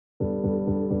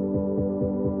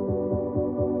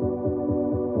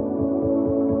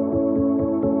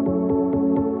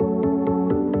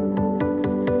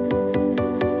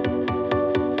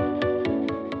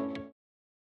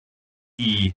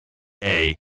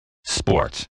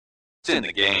Sports. It's in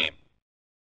the game.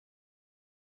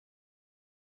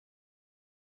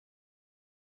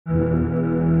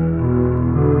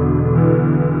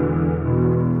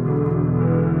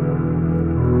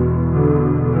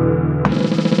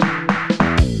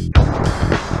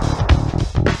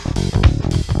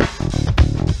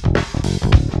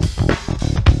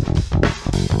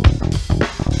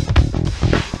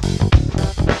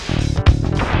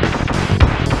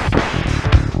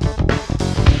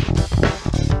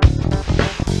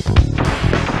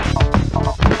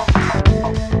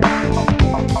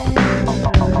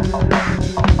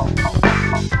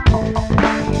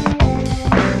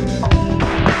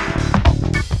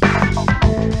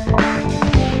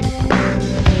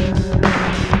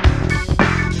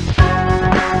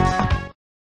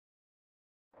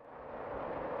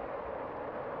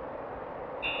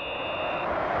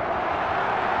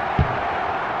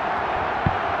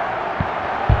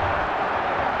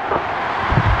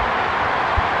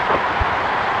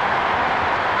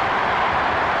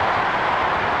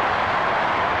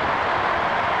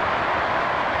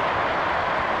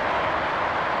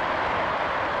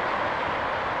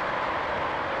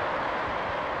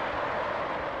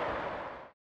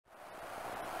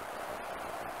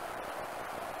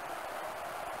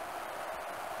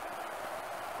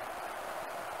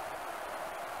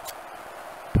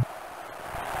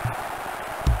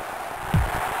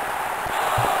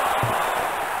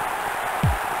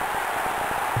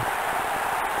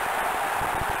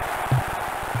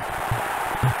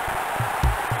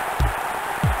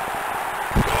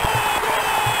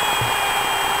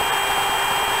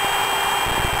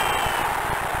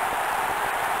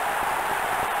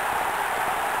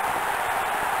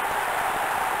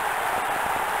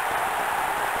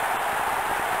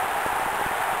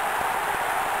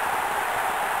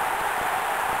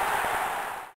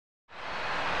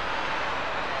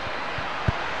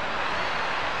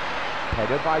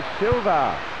 Headed by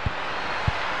Silva.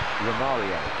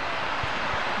 Romario.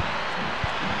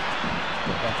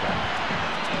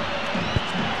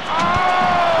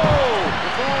 Oh! The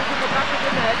ball's in the back of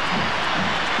the net.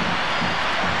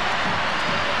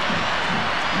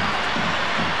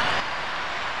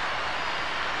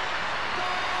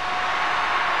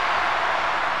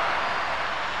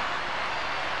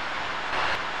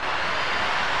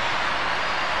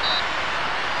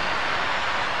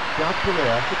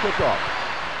 Garcia to kick off.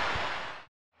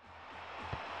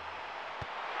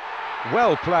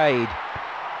 Well played.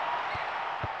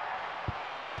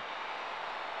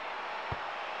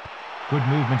 Good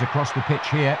movement across the pitch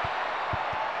here.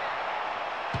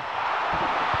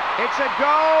 It's a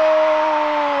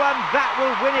goal, and that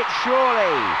will win it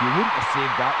surely. You wouldn't have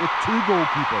saved that with two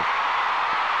goalkeepers.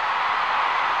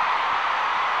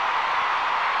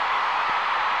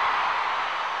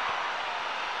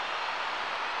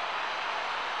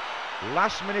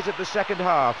 Last minute of the second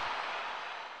half.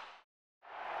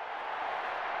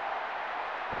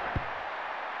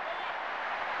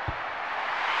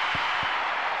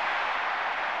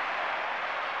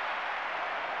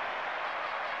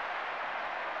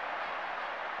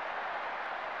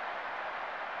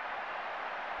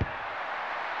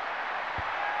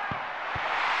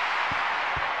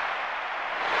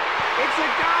 It's a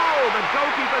goal! The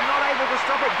goalkeeper not able to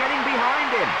stop it getting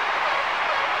behind him.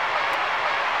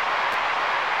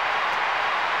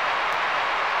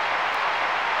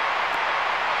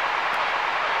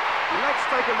 Let's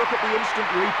take a look at the instant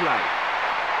replay.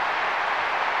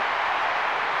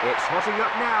 It's hotting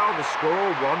up now, the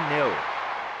score 1-0.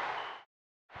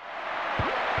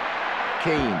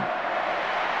 Keane.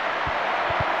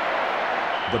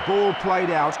 The ball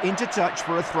played out into touch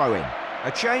for a throw-in.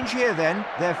 A change here then,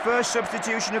 their first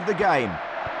substitution of the game.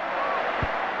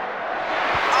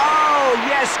 Oh,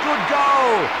 yes, good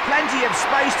goal! Plenty of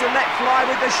space to let fly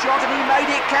with the shot, and he made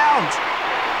it count.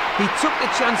 He took the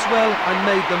chance well and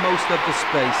made the most of the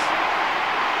space.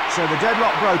 So the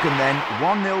deadlock broken then,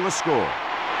 1-0 the score.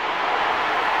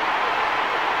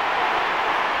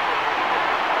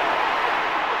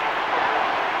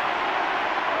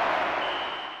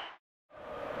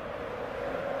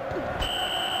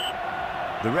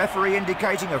 The referee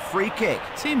indicating a free kick.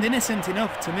 Seemed innocent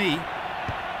enough to me.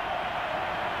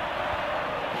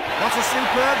 What a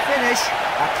superb finish.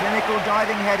 A clinical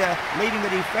diving header, leaving the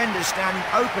defender standing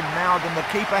open-mouthed and the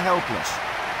keeper helpless.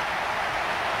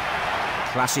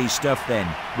 Classy stuff then.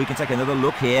 We can take another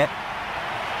look here.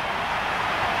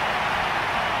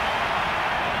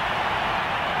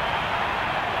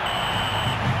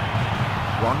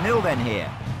 One 1-0 then here.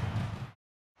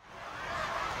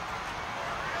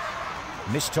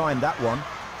 Mistimed that one.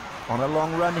 On a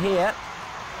long run here.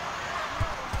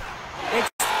 It's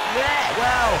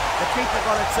keeper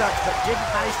got a touch, but didn't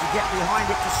manage to get behind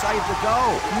it to save the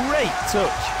goal. Great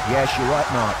touch. Yes, you're right,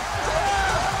 Mark.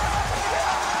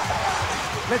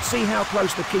 Let's see how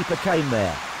close the keeper came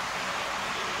there.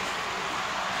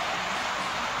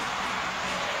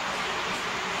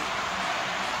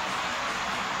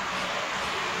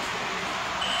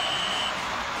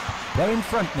 They're in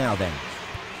front now then.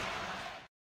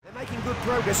 They're making good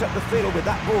progress up the field with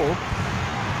that ball.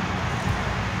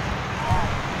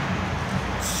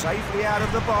 Safely out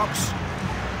of the box.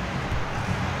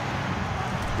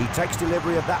 He takes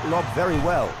delivery of that lob very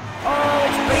well. Oh,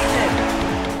 it's beaten!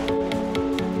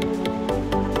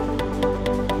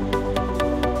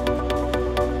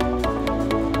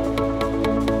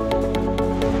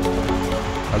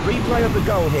 A replay of the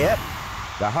goal here.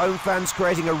 The home fans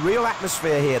creating a real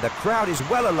atmosphere here. The crowd is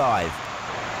well alive.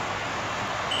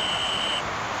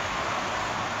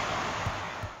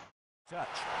 Touch.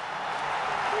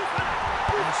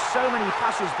 And so many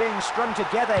passes being strung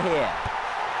together here.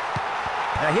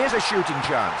 Now here's a shooting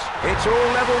chance. It's all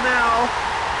level now.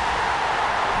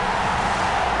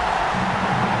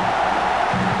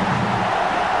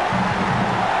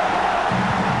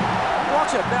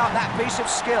 What about that piece of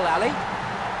skill, Ali?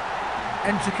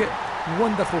 Intricate,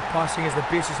 wonderful passing is the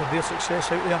basis of their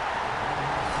success out there.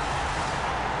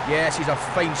 Yes, he's a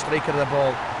fine striker of the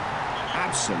ball.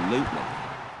 Absolutely.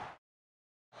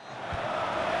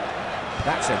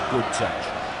 That's a good touch.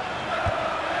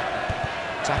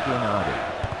 Tackling Hardy.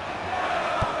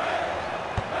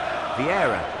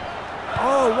 Vieira.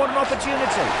 Oh, what an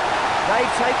opportunity.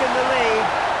 They've taken the lead.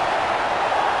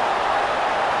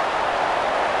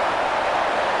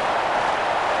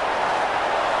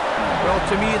 Well,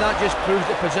 to me, that just proves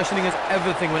that positioning is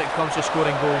everything when it comes to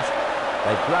scoring goals.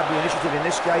 They've grabbed the initiative in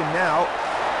this game now.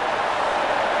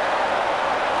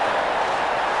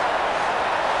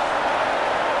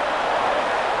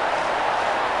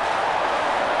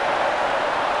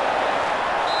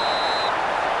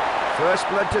 First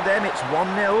blood to them, it's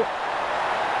 1-0.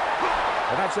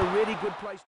 But that's a really good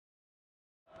place.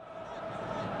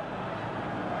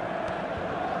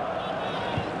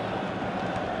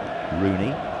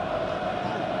 Rooney.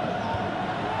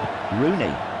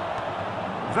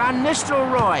 Van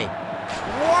Nistelrooy.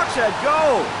 What a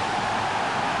goal!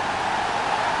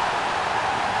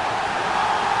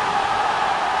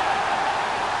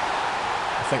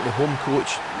 I think the home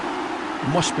coach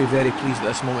must be very pleased at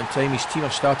this moment in time. His team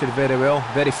have started very well,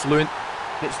 very fluent.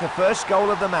 It's the first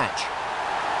goal of the match.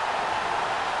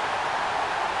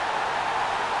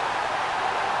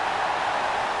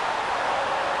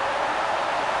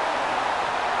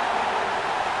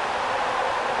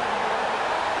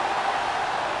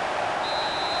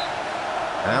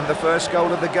 And the first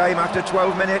goal of the game after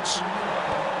 12 minutes.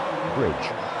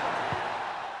 Bridge.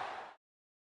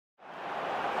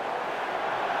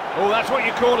 Oh, that's what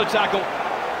you call a tackle.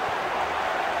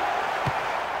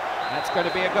 That's going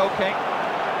to be a goal kick.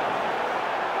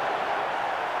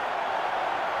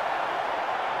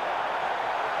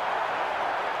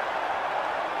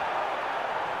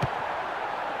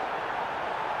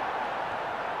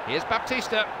 Here's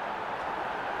Baptista.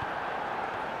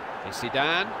 Here's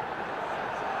Zidane.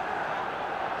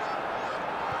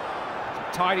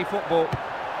 Tidy football.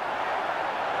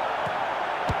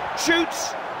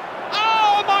 Shoots!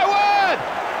 Oh, my word!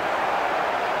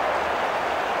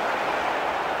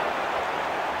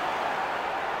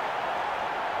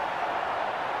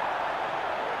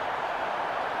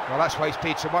 Well, that's why he's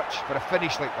paid so much for a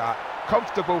finish like that.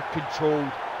 Comfortable,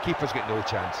 controlled, keeper's got no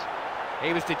chance.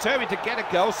 He was determined to get a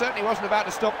goal, certainly wasn't about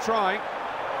to stop trying.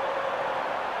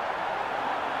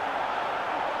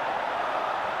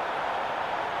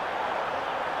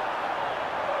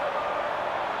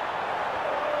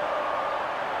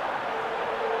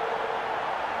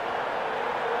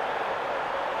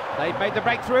 They've made the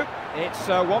breakthrough. It's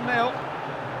 1-0.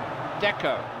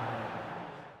 Deco.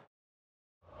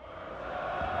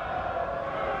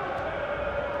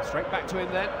 Straight back to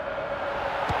him then.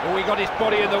 Oh, he got his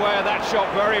body in the way of that shot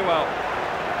very well.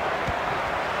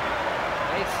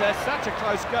 It's such a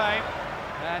close game,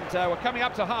 and we're coming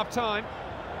up to half-time.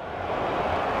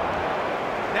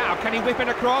 Now, can he whip it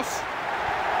across?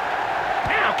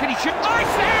 Now, can he shoot? I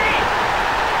see!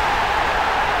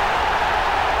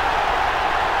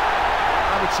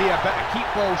 I would say a bit of keep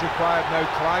balls required now,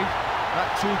 Clive. That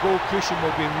 2-goal cushion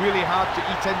will be really hard to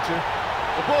eat into.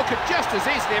 The ball could just as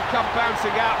easily have come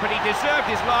bouncing out, but he deserved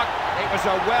his luck. It was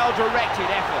a well-directed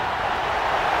effort.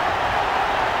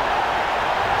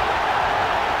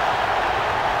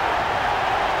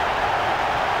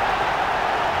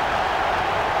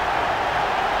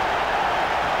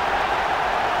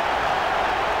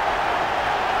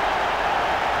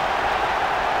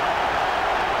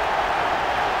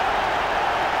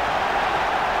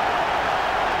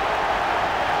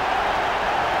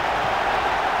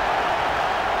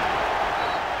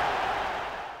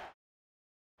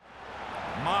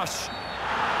 Más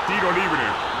tiro libre.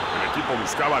 El equipo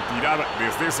buscaba tirar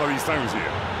desde esa distancia.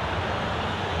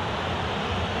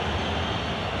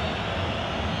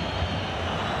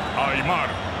 Aymar.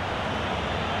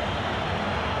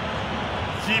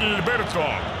 Gilberto.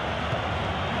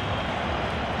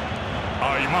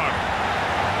 Aymar.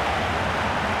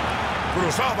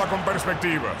 Cruzada con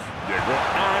perspectivas. Llegó,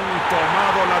 han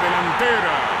tomado la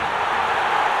delantera.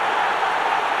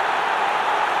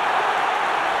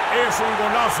 Es un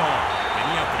golazo.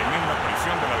 Tenía tremenda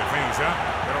presión de la defensa,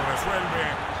 pero resuelve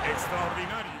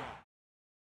extraordinario.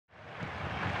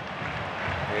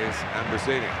 Here's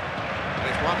Ambrosini. And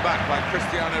it's won back by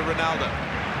Cristiano Ronaldo.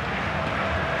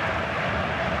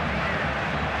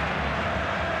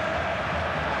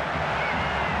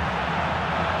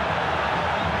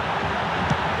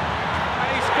 And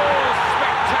he scores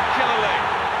spectacularly.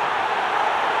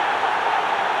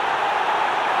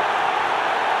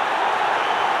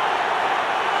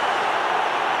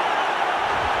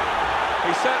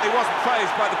 He certainly wasn't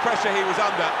fazed by the pressure he was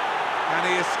under, and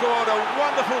he has scored a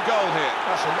wonderful goal here.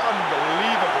 That's an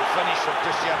unbelievable finish from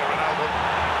Cristiano Ronaldo.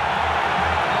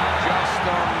 Just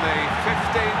on the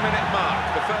 15-minute mark,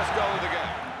 the first goal of the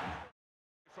game.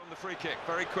 From the free kick,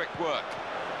 very quick work.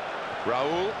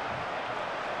 Raul.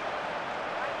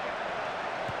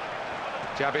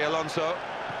 Xabi Alonso.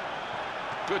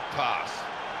 Good pass.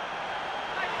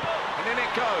 And in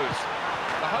it goes.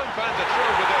 The home fans are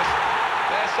thrilled with this.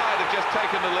 Their side have just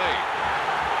taken the lead.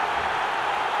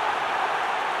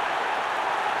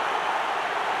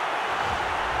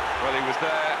 Well, he was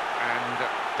there and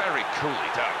very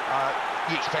coolly done.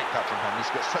 You expect that from him.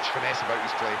 He's got such finesse about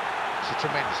his play. It's a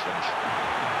tremendous finish.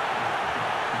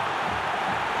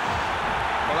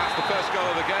 Well, that's the first goal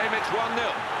of the game. It's 1-0.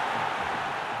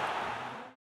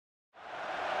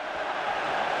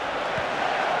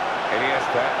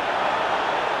 Iniesta.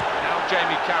 Now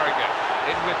Jamie Carragher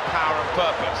in with power and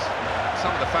purpose. Some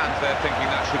of the fans there thinking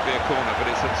that should be a corner, but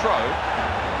it's a throw.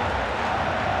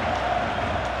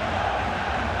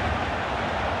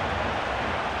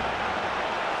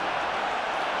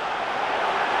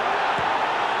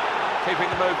 Keeping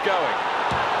the move going.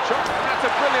 Shot, that's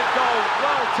a brilliant goal,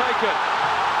 well taken.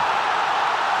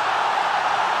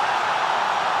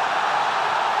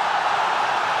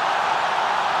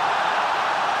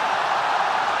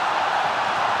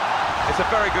 It's a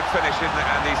very good finish,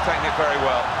 and he's taken it very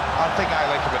well. I think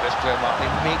I like him at this player, Martin.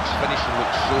 He makes finishing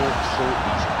look so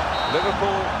easy.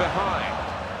 Liverpool behind.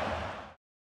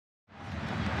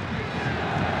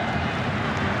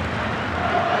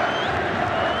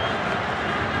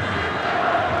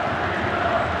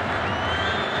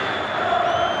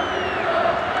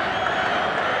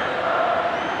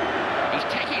 He's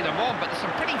taking them on, but there's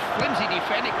some pretty flimsy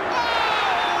defending.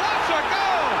 Oh, that's a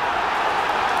goal!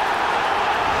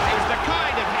 It's the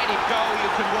kind of headed goal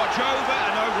you can watch over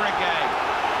and over again.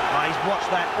 He's watched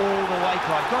that all the way,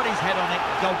 Clive. Got his head on it,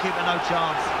 goalkeeper no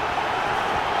chance.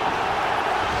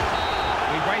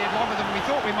 We waited longer than we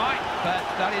thought we might, but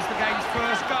that is the game's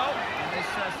first goal in this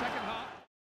second half.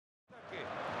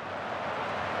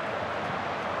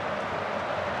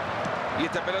 Y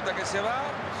esta pelota que se va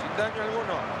sin daño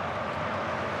alguno.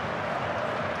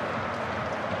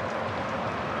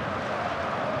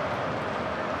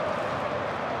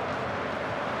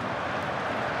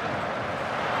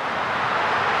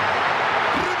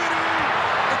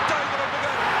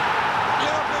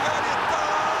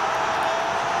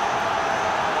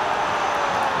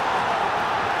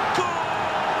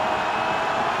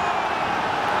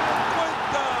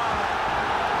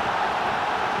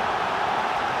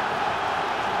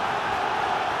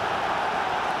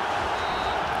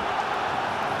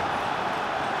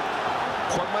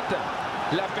 Juan Mata,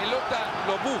 la pelota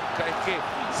lo busca, es que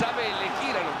sabe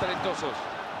elegir a los talentosos.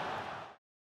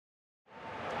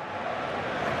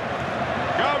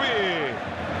 Gavi.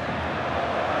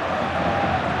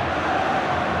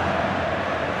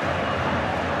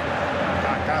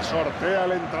 Kaká sortea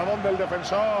el entradón del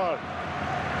defensor.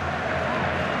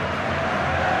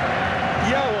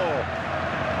 Thiago.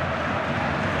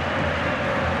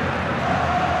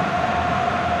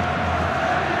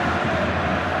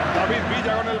 David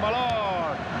Villa con el balón.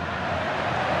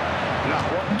 La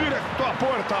jugada directo a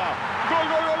puerta. Gol,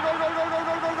 gol, gol, gol, gol, gol,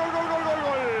 gol, gol, gol, gol, gol, gol,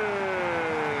 gol.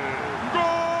 ¡Gol!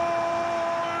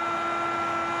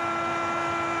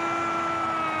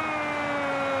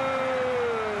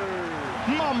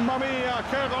 ¡Mamma mía,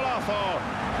 qué golazo!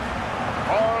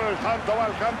 El tanto va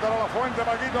el cántaro a la fuente,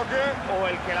 Paquito, que... O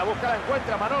el que la busca la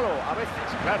encuentra, Manolo. A veces,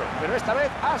 claro. Pero esta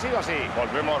vez ha sido así.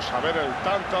 Volvemos a ver el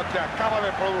tanto que acaba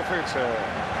de producirse.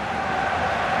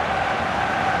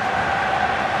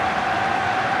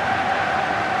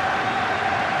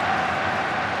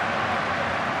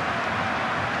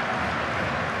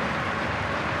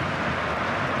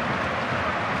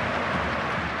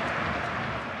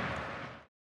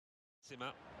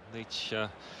 which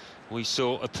we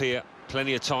saw appear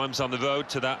plenty of times on the road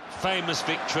to that famous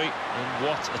victory. And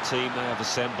what a team they have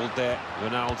assembled there.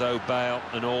 Ronaldo, Bale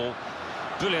and all.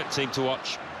 Brilliant team to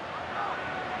watch.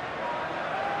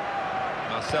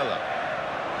 Marcelo.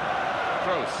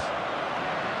 Kroos.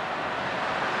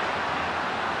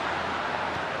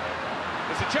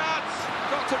 There's a chance.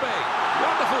 Got to be.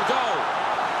 Wonderful goal.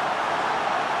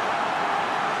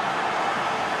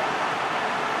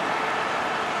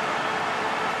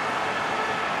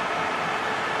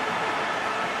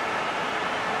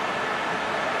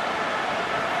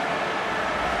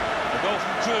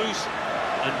 Cruz,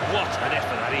 and what an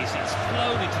effort that is. It's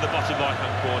flown into the bottom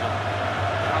right-hand corner.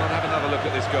 Alan, have another look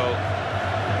at this goal.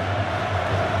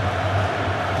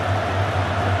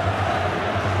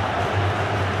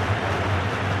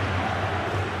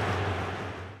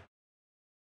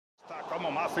 Está como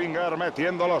Mazinger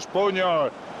metiendo los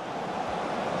puños.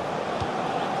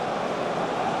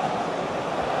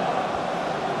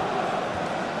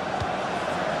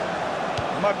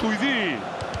 Matuidi.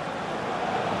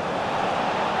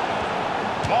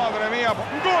 Madre mía, gol,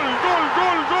 gol,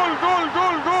 gol, gol, gol,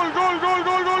 gol, gol, gol,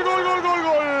 gol, gol, gol, gol, gol, gol,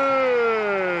 gol.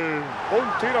 Un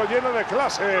tiro lleno de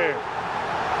clase.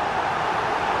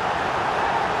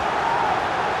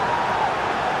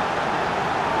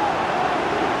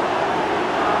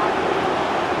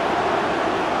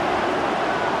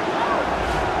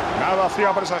 Nada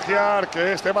hacía presagiar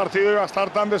que este partido iba a estar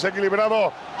tan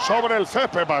desequilibrado sobre el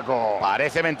césped, Paco.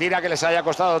 Parece mentira que les haya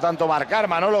costado tanto marcar,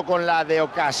 Manolo, con la de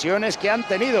ocasiones que han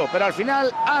tenido, pero al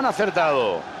final han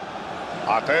acertado.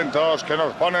 Atentos, que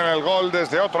nos ponen el gol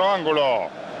desde otro ángulo.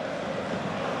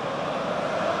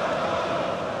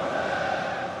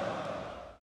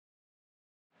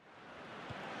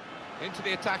 Into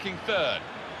the attacking third.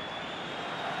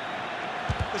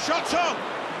 The shot's on.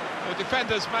 The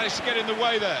defenders managed to get in the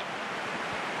way there.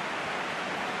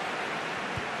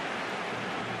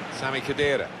 Sami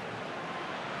Khedira.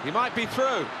 He might be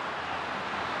through.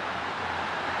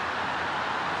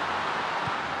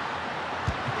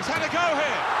 He's had a go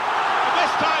here. And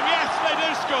this time, yes, they do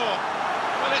score.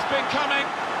 Well, it's been coming.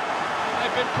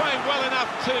 They've been playing well enough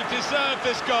to deserve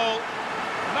this goal.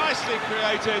 Nicely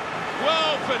created,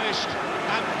 well finished,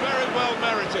 and very well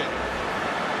merited.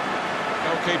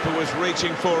 Goalkeeper was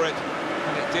reaching for it,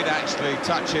 and it did actually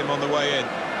touch him on the way in.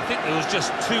 I think there was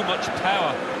just too much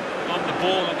power on the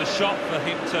ball and the shot for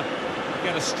him to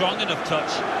get a strong enough touch.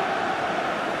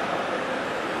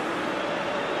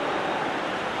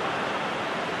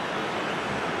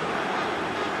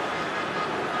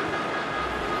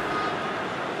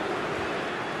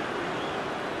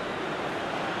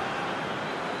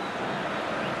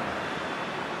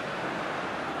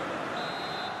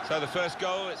 So the first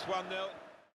goal, it's 1-0.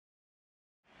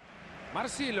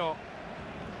 Marcelo.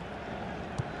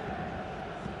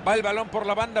 Va el balón por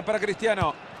la banda para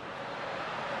Cristiano.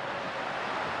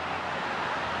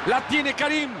 La tiene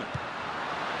Karim.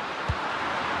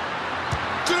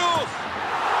 Cruz.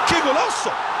 ¡Qué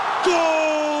golazo! ¡Gol!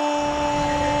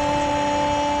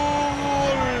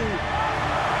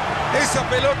 Esa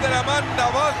pelota la manda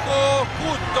abajo,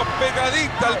 justo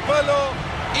pegadita al palo.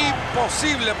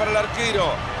 Imposible para el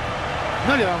arquero.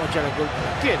 No le vamos a echar la culpa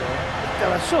al arquero,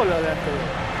 estaba solo delante de él.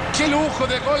 Qué lujo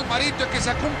de gol, Marito, que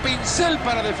sacó un pincel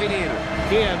para definir.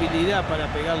 Qué habilidad para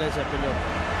pegarle a esa pelota.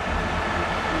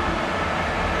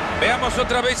 Veamos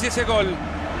otra vez ese gol.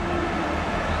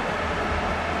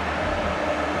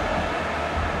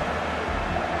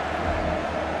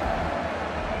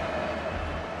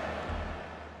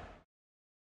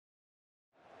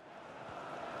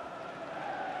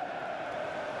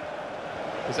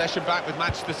 Possession back with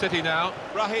Manchester City now.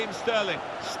 Raheem Sterling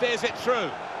steers it through.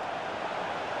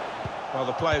 Well,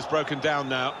 the player's broken down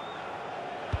now.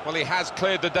 Well, he has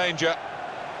cleared the danger.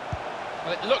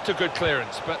 Well, it looked a good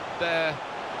clearance, but they're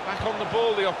back on the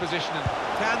ball, the opposition, and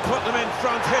can put them in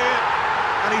front here,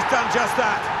 and he's done just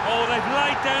that. Oh, they've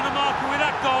laid down a marker with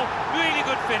that goal. Really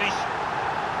good finish.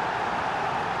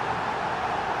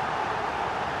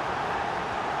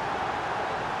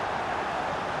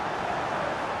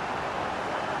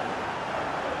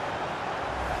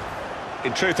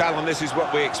 In truth, Alan, this is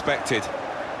what we expected.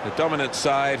 The dominant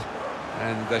side,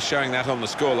 and they're showing that on the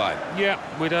scoreline. Yeah,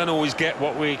 we don't always get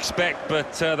what we expect,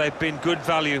 but they've been good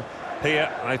value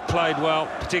here. They've played well,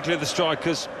 particularly the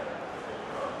strikers.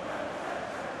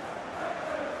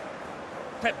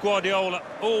 Pep Guardiola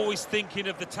always thinking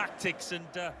of the tactics, and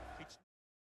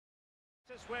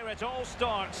it's where it all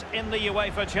starts in the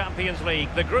UEFA Champions League,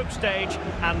 the group stage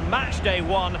and match day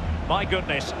one. My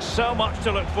goodness, so much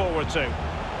to look forward to.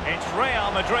 It's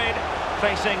Real Madrid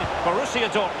facing Borussia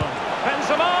Dortmund.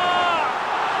 Benzema!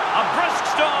 brisk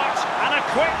start and a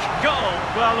quick goal.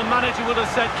 Well, the manager would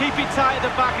have said, keep it tight at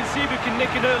the back and see if we can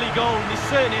nick an early goal, and they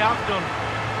certainly have done.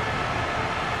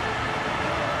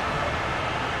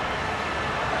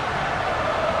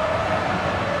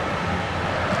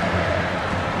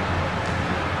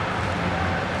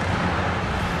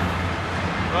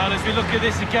 Well, as we look at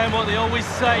this again, what they always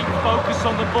say, focus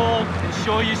on the ball,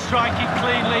 ensure you strike it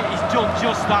cleanly. He's done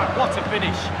just that. What a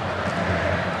finish.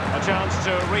 A chance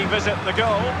to revisit the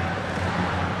goal.